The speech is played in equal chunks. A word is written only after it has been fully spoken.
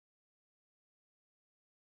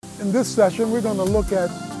In this session, we're going to look at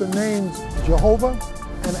the names Jehovah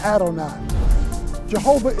and Adonai.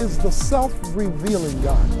 Jehovah is the self-revealing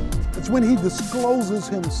God. It's when he discloses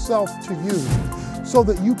himself to you so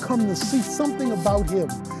that you come to see something about him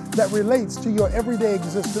that relates to your everyday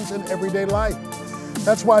existence and everyday life.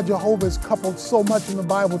 That's why Jehovah is coupled so much in the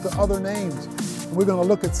Bible to other names. And we're going to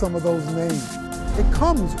look at some of those names. It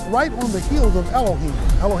comes right on the heels of Elohim.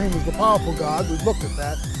 Elohim is the powerful God. We've looked at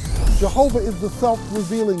that. Jehovah is the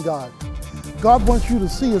self-revealing God. God wants you to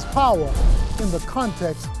see his power in the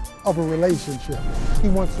context of a relationship. He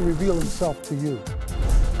wants to reveal himself to you.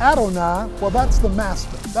 Adonai, well, that's the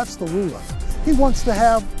master. That's the ruler. He wants to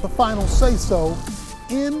have the final say-so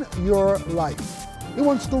in your life. He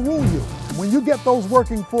wants to rule you. When you get those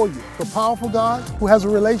working for you, the powerful God who has a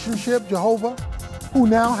relationship, Jehovah, who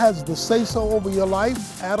now has the say-so over your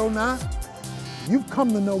life, Adonai, you've come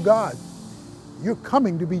to know God. You're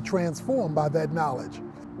coming to be transformed by that knowledge.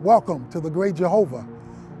 Welcome to the great Jehovah,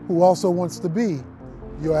 who also wants to be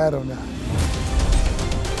your Adonai.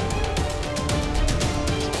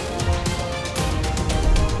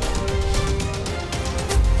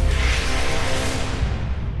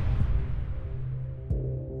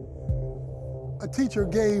 A teacher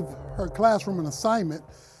gave her classroom an assignment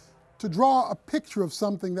to draw a picture of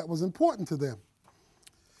something that was important to them.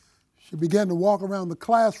 She began to walk around the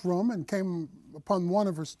classroom and came upon one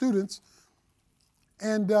of her students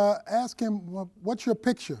and asked him, well, what's your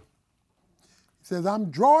picture? He says, I'm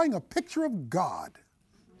drawing a picture of God.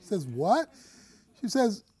 She says, what? She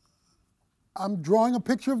says, I'm drawing a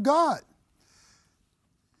picture of God.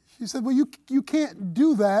 She said, well, you can't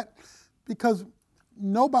do that because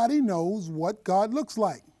nobody knows what God looks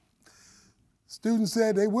like. Student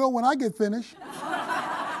said, they will when I get finished.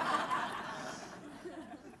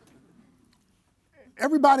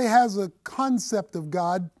 Everybody has a concept of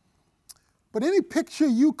God, but any picture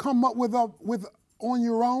you come up with on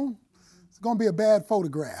your own, it's going to be a bad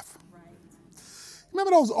photograph. Right. Remember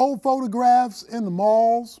those old photographs in the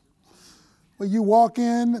malls where you walk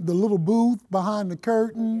in the little booth behind the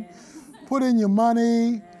curtain, put in your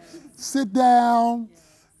money, sit down,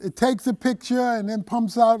 it takes a picture and then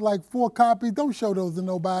pumps out like 4 copies. Don't show those to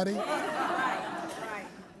nobody.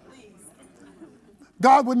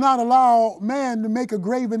 God would not allow man to make a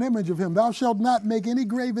graven image of him. Thou shalt not make any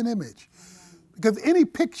graven image. Because any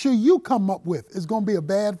picture you come up with is going to be a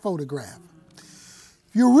bad photograph.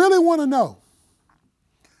 If you really want to know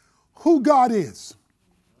who God is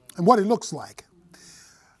and what he looks like,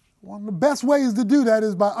 one of the best ways to do that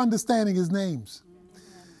is by understanding his names.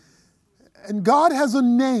 And God has a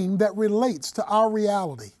name that relates to our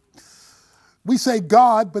reality. We say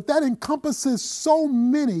God, but that encompasses so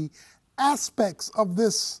many aspects of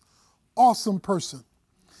this awesome person.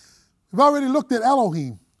 We've already looked at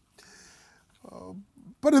Elohim.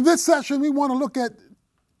 But in this session, we want to look at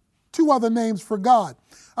 2 other names for God.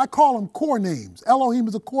 I call them core names. Elohim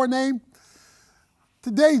is a core name.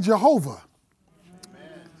 Today, Jehovah.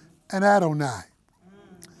 Amen. And Adonai.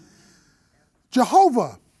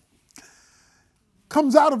 Jehovah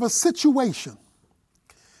comes out of a situation.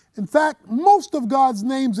 In fact, most of God's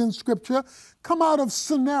names in Scripture come out of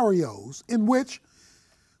scenarios in which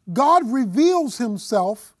God reveals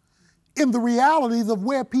himself in the realities of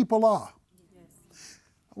where people are. Yes.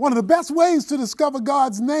 One of the best ways to discover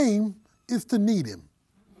God's name is to need him.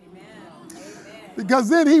 Amen. Because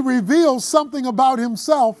then he reveals something about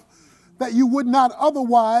himself that you would not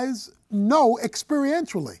otherwise know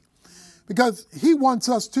experientially. Because he wants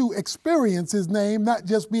us to experience his name, not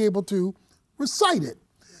just be able to recite it,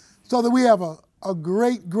 so that we have a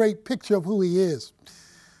great, great picture of who he is.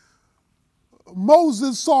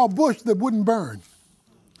 Moses saw a bush that wouldn't burn.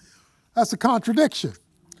 That's a contradiction.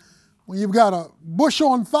 When you've got a bush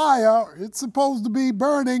on fire, it's supposed to be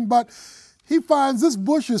burning, but he finds this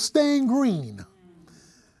bush is staying green,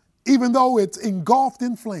 even though it's engulfed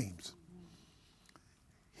in flames.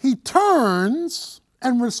 He turns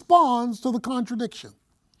and responds to the contradiction.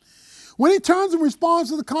 When he turns and responds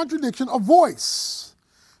to the contradiction, a voice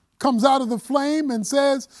comes out of the flame and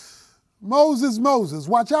says, Moses, Moses,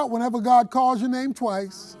 watch out whenever God calls your name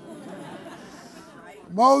twice.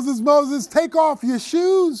 Moses, Moses, take off your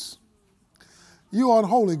shoes. You're on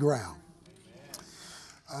holy ground.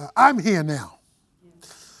 I'm here now.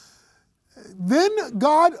 Then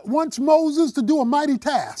God wants Moses to do a mighty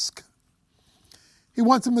task. He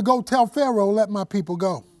wants him to go tell Pharaoh, let my people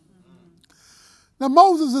go. Now,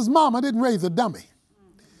 Moses' mama didn't raise a dummy.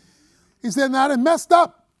 He said, now, I done messed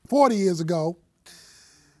up 40 years ago.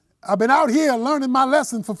 I've been out here learning my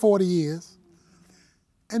lesson for 40 years.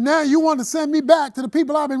 And now you want to send me back to the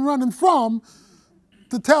people I've been running from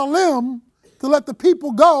to tell them to let the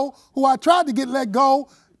people go who I tried to get let go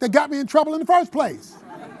that got me in trouble in the first place.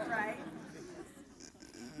 Right.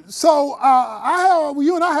 So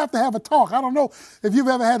you and I have to have a talk. I don't know if you've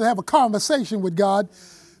ever had to have a conversation with God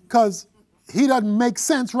because he doesn't make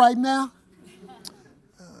sense right now.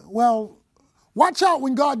 Well, watch out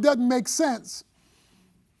when God doesn't make sense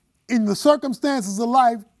in the circumstances of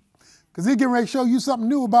life, because he's getting ready to show you something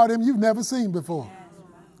new about him you've never seen before.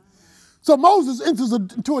 So Moses enters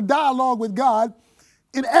into a dialogue with God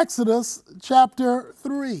in Exodus chapter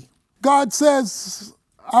 3. God says,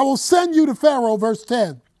 I will send you to Pharaoh, verse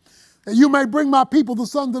 10, that you may bring my people, the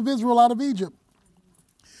sons of Israel, out of Egypt.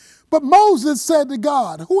 But Moses said to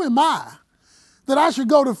God, who am I that I should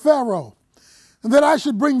go to Pharaoh and that I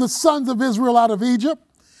should bring the sons of Israel out of Egypt?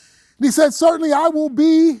 And he said, certainly I will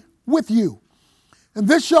be with you. And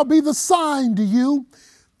this shall be the sign to you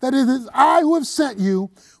that it is I who have sent you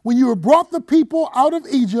when you have brought the people out of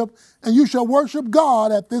Egypt, and you shall worship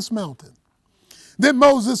God at this mountain. Then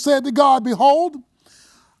Moses said to God, behold,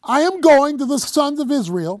 I am going to the sons of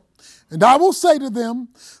Israel, and I will say to them,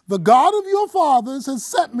 the God of your fathers has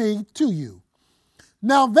sent me to you.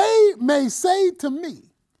 Now they may say to me,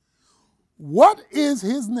 what is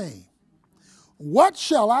his name? What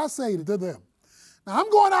shall I say to them? Now I'm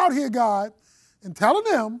going out here, God, and telling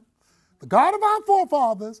them, the God of our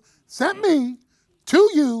forefathers sent me to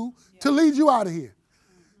you to lead you out of here.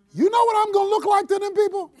 You know what I'm going to look like to them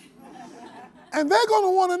people? And they're going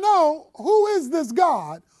to want to know, who is this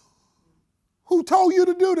God who told you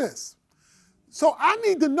to do this? So I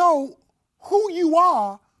need to know who you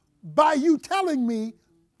are by you telling me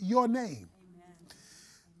your name. Amen.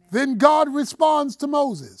 Then God responds to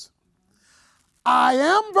Moses, I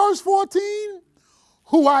am, verse 14,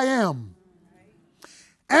 who I am.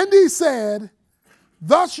 And he said,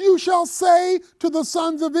 thus you shall say to the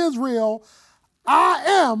sons of Israel, I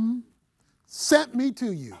am sent me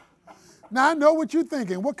to you. Now I know what you're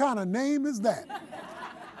thinking. What kind of name is that?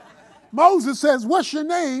 Moses says, what's your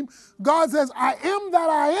name? God says, I am that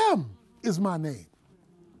I am is my name.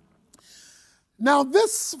 Now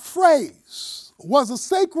this phrase was a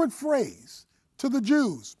sacred phrase to the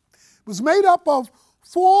Jews. It was made up of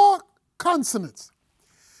 4 consonants.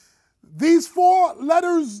 These 4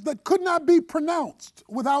 letters that could not be pronounced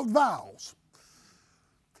without vowels.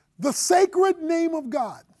 The sacred name of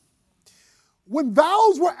God. When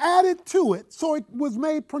vowels were added to it, so it was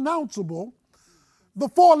made pronounceable, the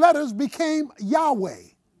 4 letters became Yahweh.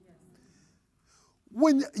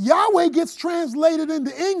 When Yahweh gets translated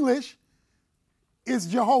into English, it's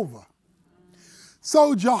Jehovah.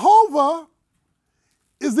 So Jehovah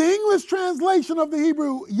is the English translation of the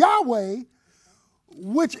Hebrew Yahweh,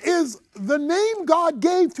 which is the name God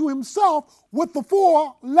gave to himself with the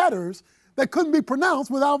 4 letters that couldn't be pronounced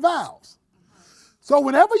without vowels. So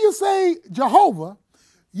whenever you say Jehovah,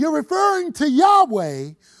 you're referring to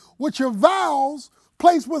Yahweh, which are vowels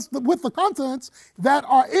placed with the consonants that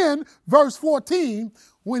are in verse 14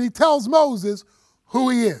 when he tells Moses who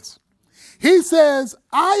he is. He says,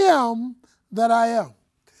 I am that I am.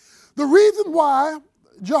 The reason why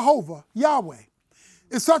Jehovah, Yahweh,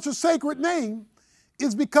 is such a sacred name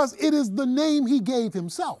is because it is the name he gave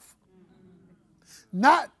himself.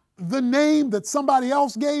 Not the name that somebody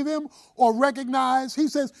else gave him or recognized. He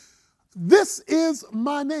says, this is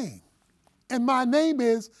my name. And my name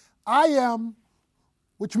is I am,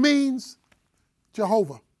 which means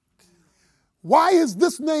Jehovah. Why is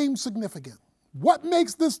this name significant? What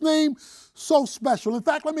makes this name so special? In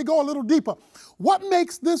fact, let me go a little deeper. What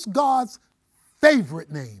makes this God's favorite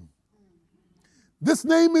name? This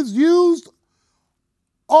name is used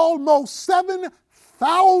almost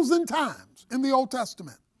 7,000 times in the Old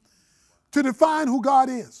Testament to define who God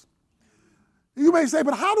is. You may say,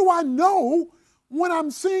 but how do I know when I'm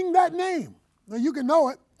seeing that name? Now you can know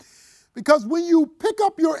it because when you pick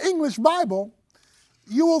up your English Bible,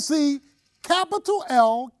 you will see capital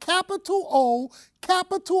L, capital O,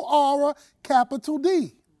 capital R, capital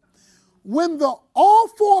D. When all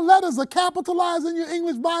 4 letters are capitalized in your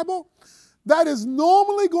English Bible, that is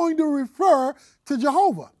normally going to refer to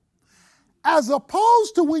Jehovah. As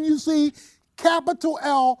opposed to when you see capital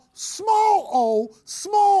L, small o,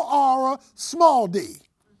 small r, small d.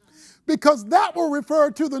 Because that will refer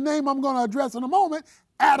to the name I'm going to address in a moment,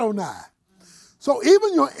 Adonai. So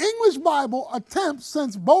even your English Bible attempts,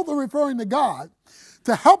 since both are referring to God,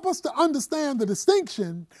 to help us to understand the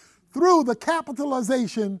distinction through the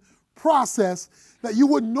capitalization process that you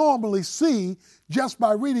would normally see just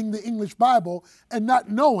by reading the English Bible and not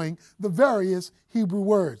knowing the various Hebrew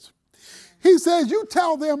words. He says, you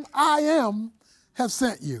tell them I am have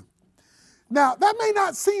sent you. Now, that may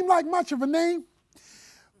not seem like much of a name,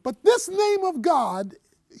 But this name of God,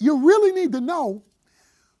 you really need to know,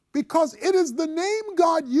 because it is the name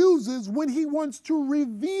God uses when he wants to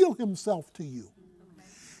reveal himself to you.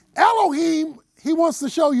 Elohim, he wants to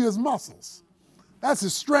show you his muscles. That's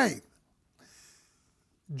his strength.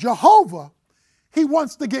 Jehovah, he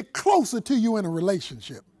wants to get closer to you in a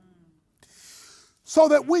relationship. So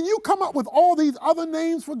that when you come up with all these other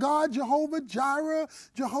names for God, Jehovah Jireh,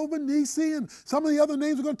 Jehovah Nissi, and some of the other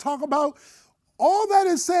names we're going to talk about, all that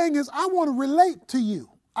is saying is, I want to relate to you.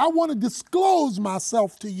 I want to disclose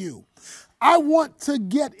myself to you. I want to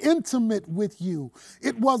get intimate with you.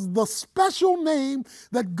 It was the special name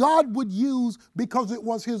that God would use because it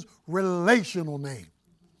was his relational name.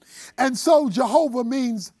 And so Jehovah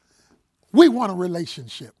means we want a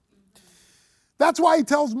relationship. That's why he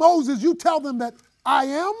tells Moses, you tell them that I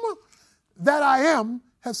am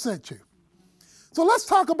has sent you. So let's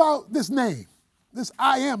talk about this name, this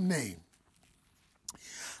I am name.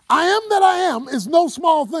 I am that I am is no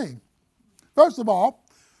small thing. First of all,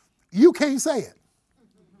 you can't say it.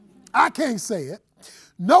 I can't say it.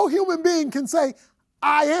 No human being can say,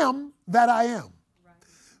 I am that I am.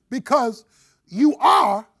 Because you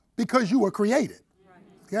are, because you were created.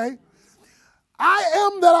 Okay?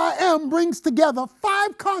 I am that I am brings together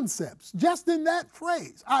 5 concepts just in that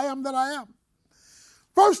phrase, I am that I am.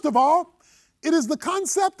 First of all, it is the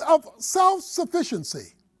concept of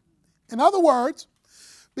self-sufficiency. In other words,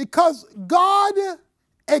 because God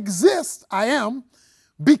exists, I am,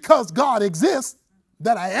 because God exists,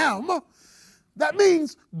 that I am, that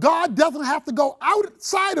means God doesn't have to go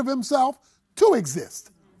outside of himself to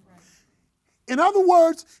exist. In other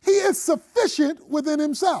words, he is sufficient within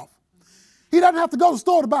himself. He doesn't have to go to the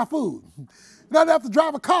store to buy food. He doesn't have to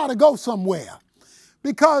drive a car to go somewhere,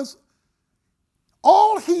 because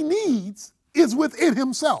all he needs is within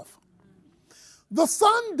himself. The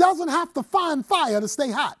sun doesn't have to find fire to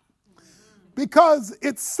stay hot, because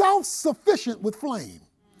it's self-sufficient with flame.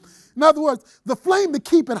 In other words, the flame to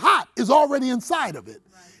keep it hot is already inside of it.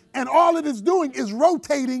 And all it is doing is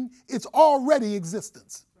rotating its already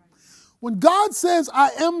existence. When God says, I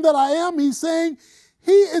am that I am, he's saying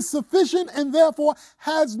he is sufficient and therefore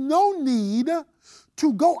has no need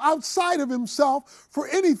to go outside of himself for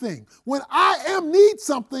anything. When I am needs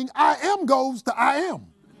something, I am goes to I am.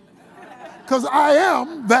 Because I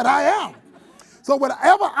am that I am. So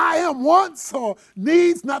whatever I am wants or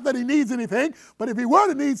needs, not that he needs anything, but if he were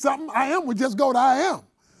to need something, I am would just go to I am.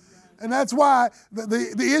 And that's why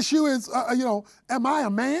the issue is, am I a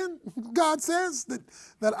man? God says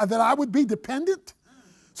that I would be dependent.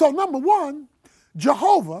 So number one,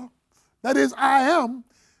 Jehovah, that is I am,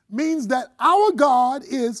 means that our God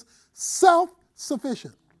is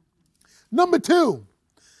self-sufficient. Number two,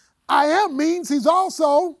 I am means he's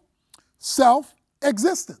also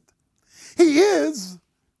self-existent. He is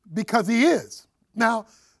because he is. Now,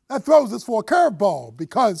 that throws us for a curveball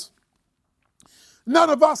because none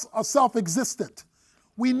of us are self-existent.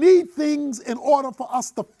 We need things in order for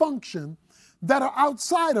us to function that are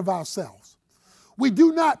outside of ourselves. We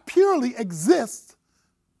do not purely exist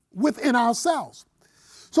within ourselves.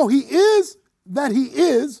 So he is that he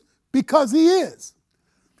is because he is.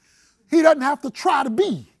 He doesn't have to try to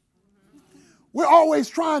be. We're always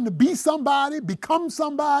trying to be somebody, become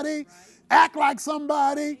somebody, act like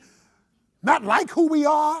somebody, not like who we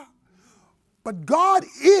are. But God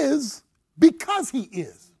is because he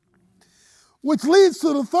is. Which leads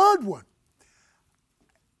to the third one.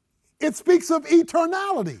 It speaks of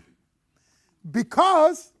eternality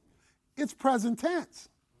because it's present tense.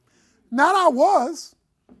 Not I was,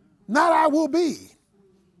 not I will be.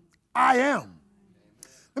 I am.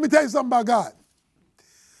 Let me tell you something about God.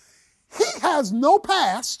 He has no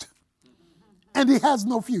past and he has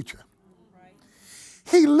no future.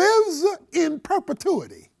 He lives in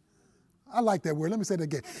perpetuity. I like that word. Let me say that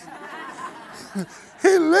again.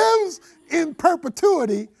 He lives in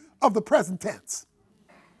perpetuity of the present tense.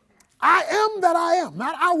 I am that I am.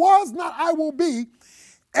 Not I was, not I will be.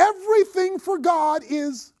 Everything for God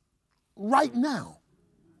is right now.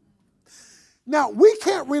 Now, we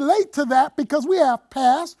can't relate to that because we have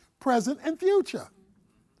past, present, and future.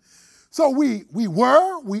 So we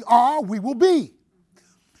were, we are, we will be.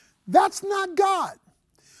 That's not God.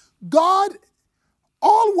 God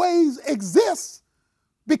always exists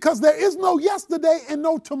because there is no yesterday and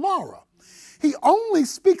no tomorrow. He only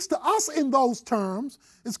speaks to us in those terms.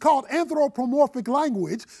 It's called anthropomorphic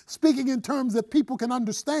language, speaking in terms that people can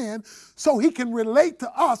understand, so he can relate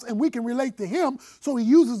to us and we can relate to him, so he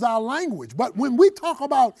uses our language. But when we talk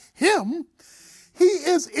about him, he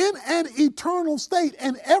is in an eternal state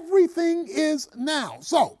and everything is now.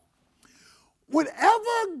 So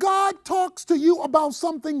Whenever God talks to you about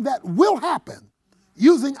something that will happen,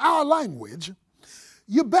 using our language,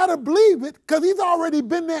 you better believe it because he's already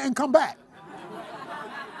been there and come back.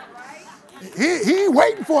 He ain't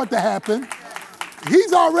waiting for it to happen.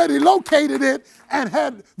 He's already located it and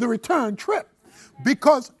had the return trip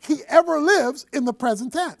because he ever lives in the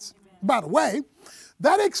present tense. By the way,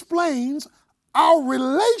 that explains our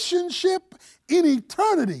relationship in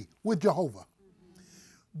eternity with Jehovah.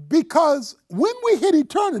 Because when we hit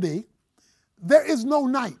eternity, there is no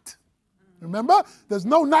night. Remember, there's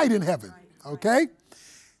no night in heaven, okay?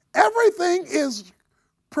 Everything is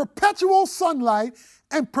perpetual sunlight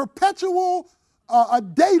and perpetual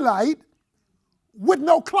daylight with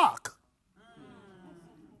no clock.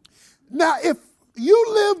 Now, if you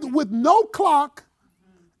lived with no clock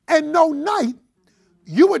and no night,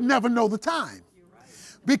 you would never know the time.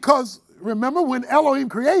 Because remember when Elohim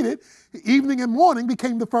created, evening and morning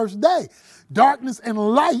became the first day. Darkness and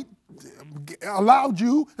light allowed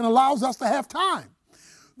you and allows us to have time.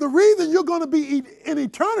 The reason you're going to be in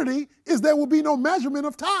eternity is there will be no measurement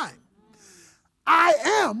of time. I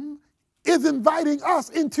am is inviting us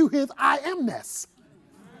into his I amness.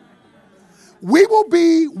 We will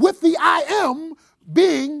be with the I am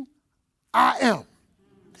being I am.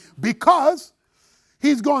 Because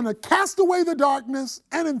he's going to cast away the darkness,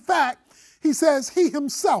 and in fact, he says he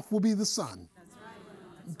himself will be the sun.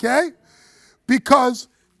 Okay? Because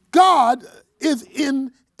God is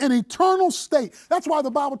in an eternal state. That's why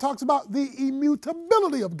the Bible talks about the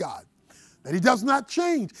immutability of God, that he does not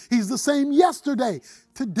change. He's the same yesterday,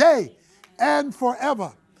 today, and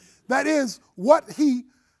forever. That is what he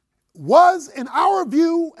was in our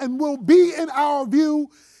view and will be in our view.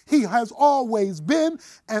 He has always been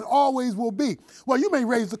and always will be. Well, you may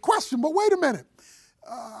raise the question, but wait a minute.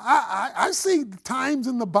 I see times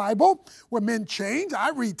in the Bible where men change. I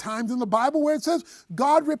read times in the Bible where it says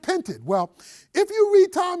God repented. Well, if you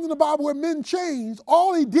read times in the Bible where men changed,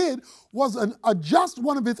 all he did was adjust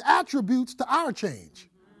one of his attributes to our change.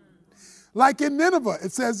 Like in Nineveh,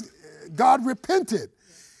 it says God repented.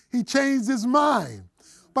 He changed his mind.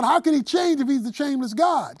 But how can he change if he's the changeless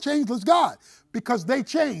God? Because they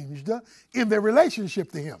changed in their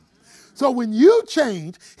relationship to him. So when you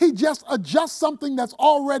change, he just adjusts something that's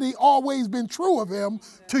already always been true of him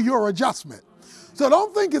to your adjustment. So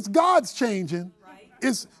don't think it's God's changing.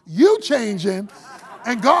 It's you changing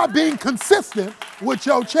and God being consistent with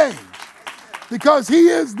your change. Because he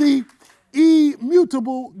is the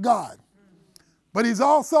immutable God. But he's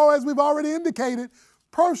also, as we've already indicated,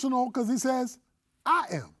 personal because he says, I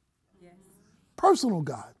am. Yes. Personal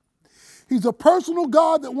God. He's a personal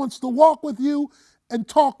God that wants to walk with you and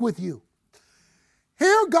talk with you.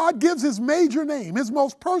 Here God gives his major name, his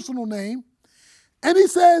most personal name, and he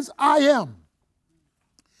says, I am.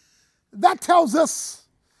 That tells us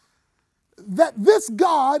that this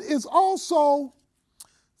God is also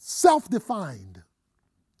self-defined.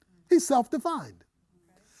 He's self-defined.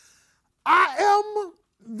 I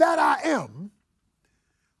am that I am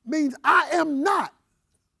means I am not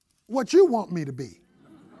what you want me to be.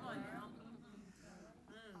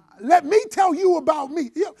 Let me tell you about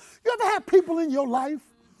me. You ever have people in your life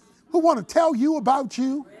who want to tell you about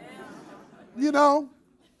you? You know,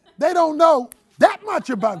 they don't know that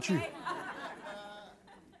much about you.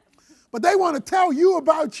 But they want to tell you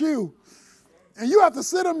about you. And you have to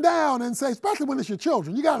sit them down and say, especially when it's your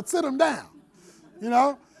children, you got to sit them down. You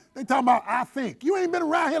know, they talking about, I think. You ain't been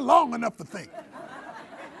around here long enough to think.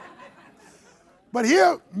 But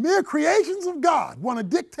here, mere creations of God want to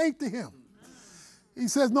dictate to him. He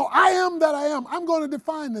says, no, I am that I am. I'm going to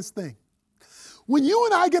define this thing. When you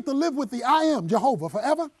and I get to live with the I am, Jehovah,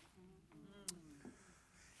 forever,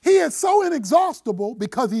 he is so inexhaustible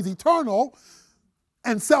because he's eternal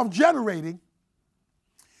and self-generating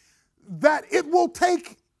that it will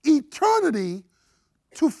take eternity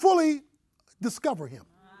to fully discover him.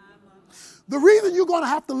 The reason you're going to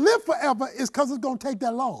have to live forever is because it's going to take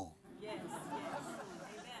that long. Yes.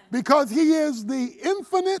 Because he is the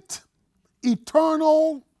infinite,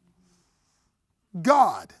 eternal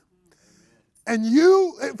God. And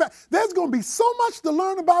in fact, there's going to be so much to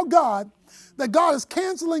learn about God that God is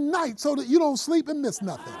canceling night so that you don't sleep and miss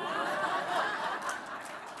nothing.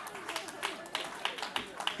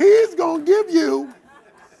 He's going to give you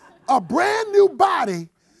a brand new body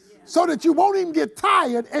so that you won't even get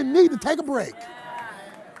tired and need to take a break.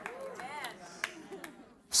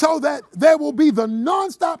 So that there will be the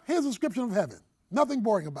nonstop, here's a description of heaven. Nothing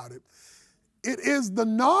boring about it. It is the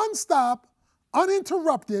nonstop,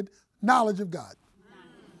 uninterrupted knowledge of God.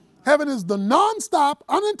 Heaven is the nonstop,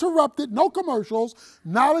 uninterrupted, no commercials,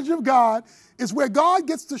 knowledge of God. It's where God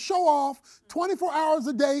gets to show off 24 hours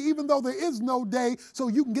a day, even though there is no day, so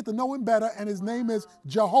you can get to know him better. And his name is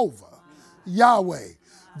Jehovah, Yahweh,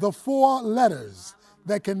 the 4 letters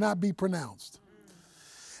that cannot be pronounced.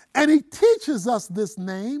 And he teaches us this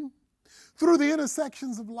name through the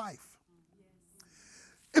intersections of life.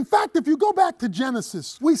 In fact, if you go back to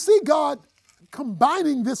Genesis, we see God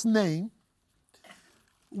combining this name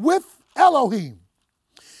with Elohim.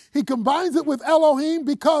 He combines it with Elohim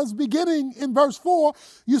because beginning in verse 4,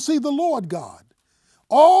 you see the Lord God.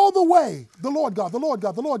 All the way, the Lord God, the Lord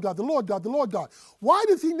God, the Lord God, the Lord God, the Lord God. Why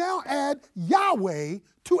does he now add Yahweh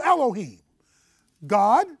to Elohim?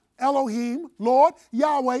 God, Elohim, Lord,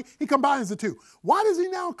 Yahweh, he combines the two. Why does he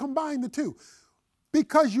now combine the two?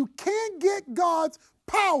 Because you can't get God's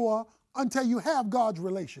power until you have God's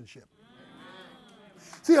relationship.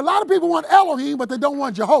 See, a lot of people want Elohim, but they don't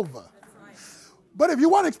want Jehovah. But if you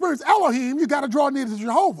want to experience Elohim, you got to draw near to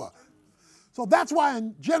Jehovah. So that's why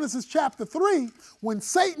in Genesis chapter 3, when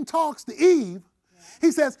Satan talks to Eve,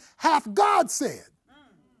 he says, hath God said?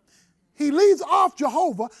 He leaves off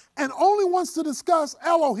Jehovah and only wants to discuss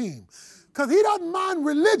Elohim because he doesn't mind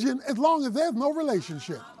religion as long as there's no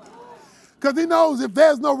relationship. Because he knows if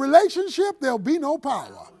there's no relationship, there'll be no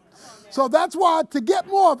power. So that's why to get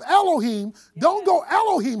more of Elohim, don't go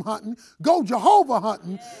Elohim hunting, go Jehovah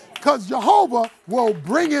hunting, because Jehovah will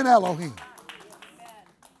bring in Elohim.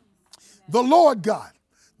 The Lord God.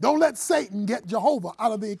 Don't let Satan get Jehovah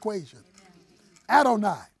out of the equation.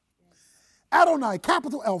 Adonai. Adonai,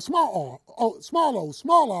 capital L, small o,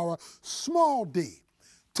 small r, small d,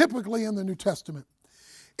 typically in the New Testament.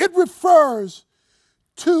 It refers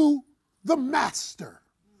to the master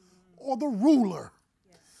or the ruler,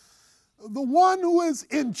 the one who is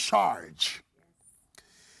in charge.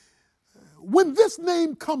 When this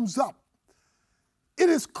name comes up, it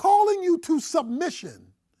is calling you to submission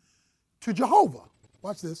to Jehovah.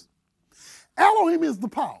 Watch this. Elohim is the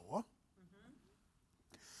power.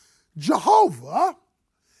 Jehovah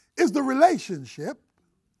is the relationship.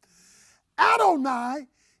 Adonai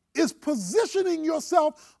is positioning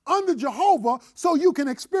yourself under Jehovah so you can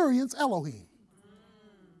experience Elohim.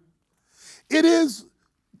 It is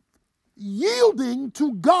yielding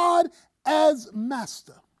to God as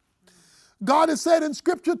master. God is said in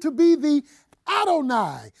Scripture to be the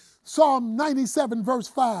Adonai, Psalm 97 verse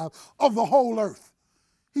 5, of the whole earth.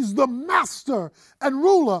 He's the master and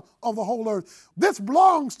ruler of the whole earth. This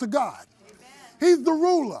belongs to God. Amen. He's the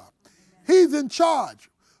ruler. Amen. He's in charge.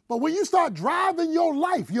 But when you start driving your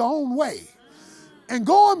life your own way and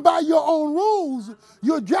going by your own rules,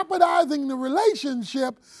 you're jeopardizing the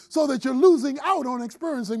relationship so that you're losing out on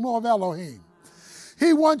experiencing more of Elohim.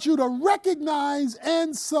 He wants you to recognize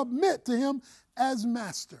and submit to him as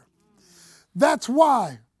master. That's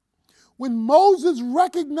why when Moses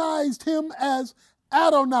recognized him as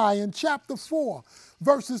Adonai in chapter 4,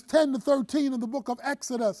 verses 10 to 13 of the book of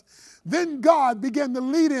Exodus, then God began to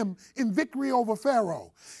lead him in victory over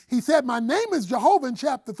Pharaoh. He said, my name is Jehovah in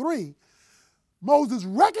chapter 3. Moses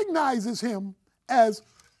recognizes him as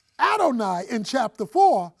Adonai in chapter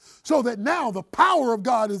 4, so that now the power of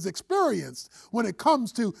God is experienced when it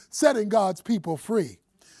comes to setting God's people free.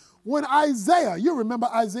 When Isaiah, you remember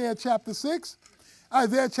Isaiah chapter 6?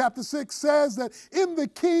 Isaiah chapter 6 says that in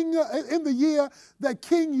the year that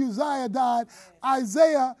King Uzziah died,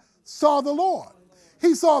 Isaiah saw the Lord.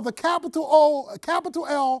 He saw the capital O, capital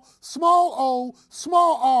L, small o,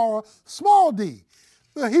 small r, small d.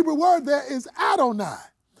 The Hebrew word there is Adonai.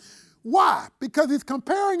 Why? Because he's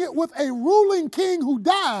comparing it with a ruling king who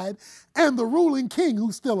died and the ruling king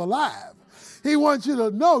who's still alive. He wants you to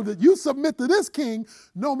know that you submit to this king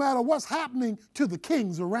no matter what's happening to the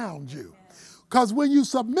kings around you. Because when you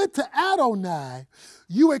submit to Adonai,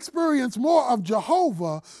 you experience more of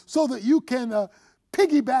Jehovah so that you can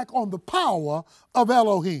piggyback on the power of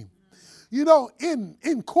Elohim. You know,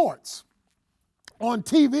 in courts, on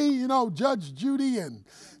TV, Judge Judy and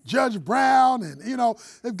Judge Brown, and,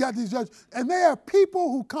 they've got these judges. And there are people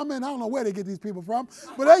who come in, I don't know where they get these people from,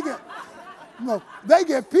 but they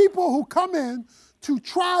get people who come in to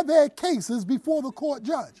try their cases before the court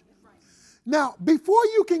judge. Now, before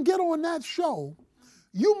you can get on that show,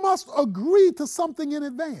 you must agree to something in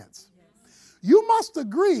advance. You must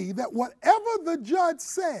agree that whatever the judge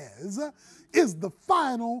says is the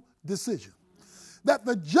final decision. That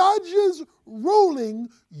the judge's ruling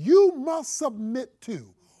you must submit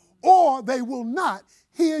to, or they will not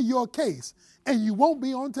hear your case and you won't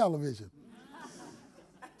be on television.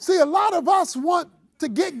 See, a lot of us want to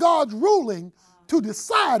get God's ruling to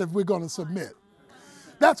decide if we're going to submit.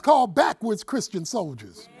 That's called backwards Christian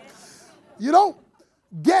soldiers. You don't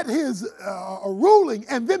get his ruling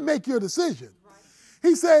and then make your decision.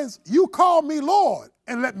 He says, you call me Lord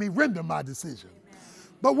and let me render my decision.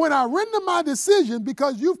 But when I render my decision,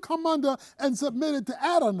 because you've come under and submitted to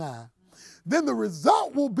Adonai, then the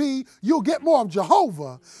result will be you'll get more of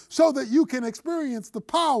Jehovah so that you can experience the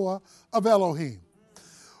power of Elohim.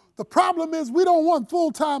 The problem is we don't want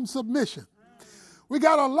full-time submission. We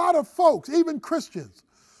got a lot of folks, even Christians,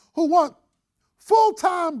 who want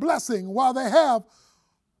full-time blessing while they have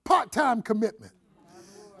part-time commitment.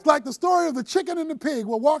 It's like the story of the chicken and the pig.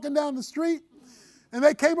 We're walking down the street and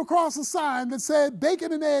they came across a sign that said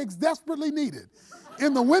bacon and eggs desperately needed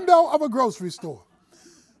in the window of a grocery store.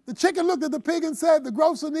 The chicken looked at the pig and said, the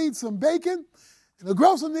grocer needs some bacon and the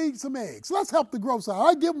grocer needs some eggs. Let's help the grocer.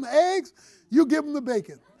 I give him the eggs, you give him the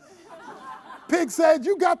bacon. Pig said,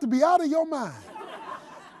 you got to be out of your mind.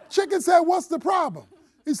 Chicken said, what's the problem?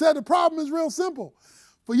 He said, the problem is real simple.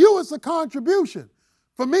 For you, it's a contribution.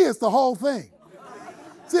 For me, it's the whole thing.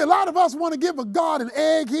 See, a lot of us want to give a God an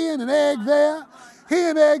egg here and an egg there.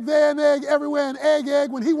 Here an egg, there an egg, everywhere an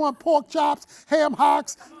egg, when he wants pork chops, ham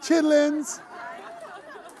hocks, chitlins.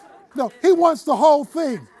 No, he wants the whole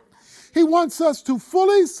thing. He wants us to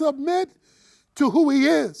fully submit to who he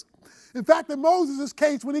is. In fact, in Moses'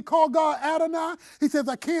 case, when he called God Adonai, he says,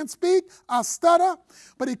 I can't speak, I stutter.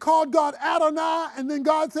 But he called God Adonai, and then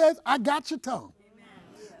God says, I got your tongue. Amen.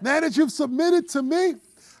 Now that you've submitted to me,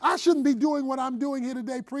 I shouldn't be doing what I'm doing here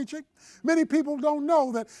today preaching. Many people don't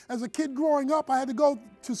know that as a kid growing up, I had to go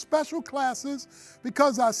to special classes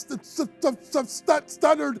because I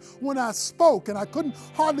stuttered when I spoke and I couldn't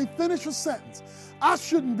hardly finish a sentence. I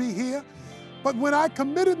shouldn't be here. But when I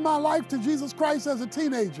committed my life to Jesus Christ as a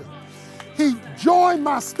teenager, he joined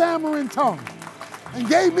my stammering tongue and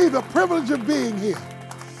gave me the privilege of being here.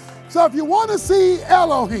 So if you want to see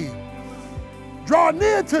Elohim, draw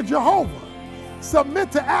near to Jehovah,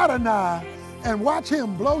 submit to Adonai, and watch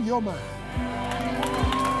him blow your mind.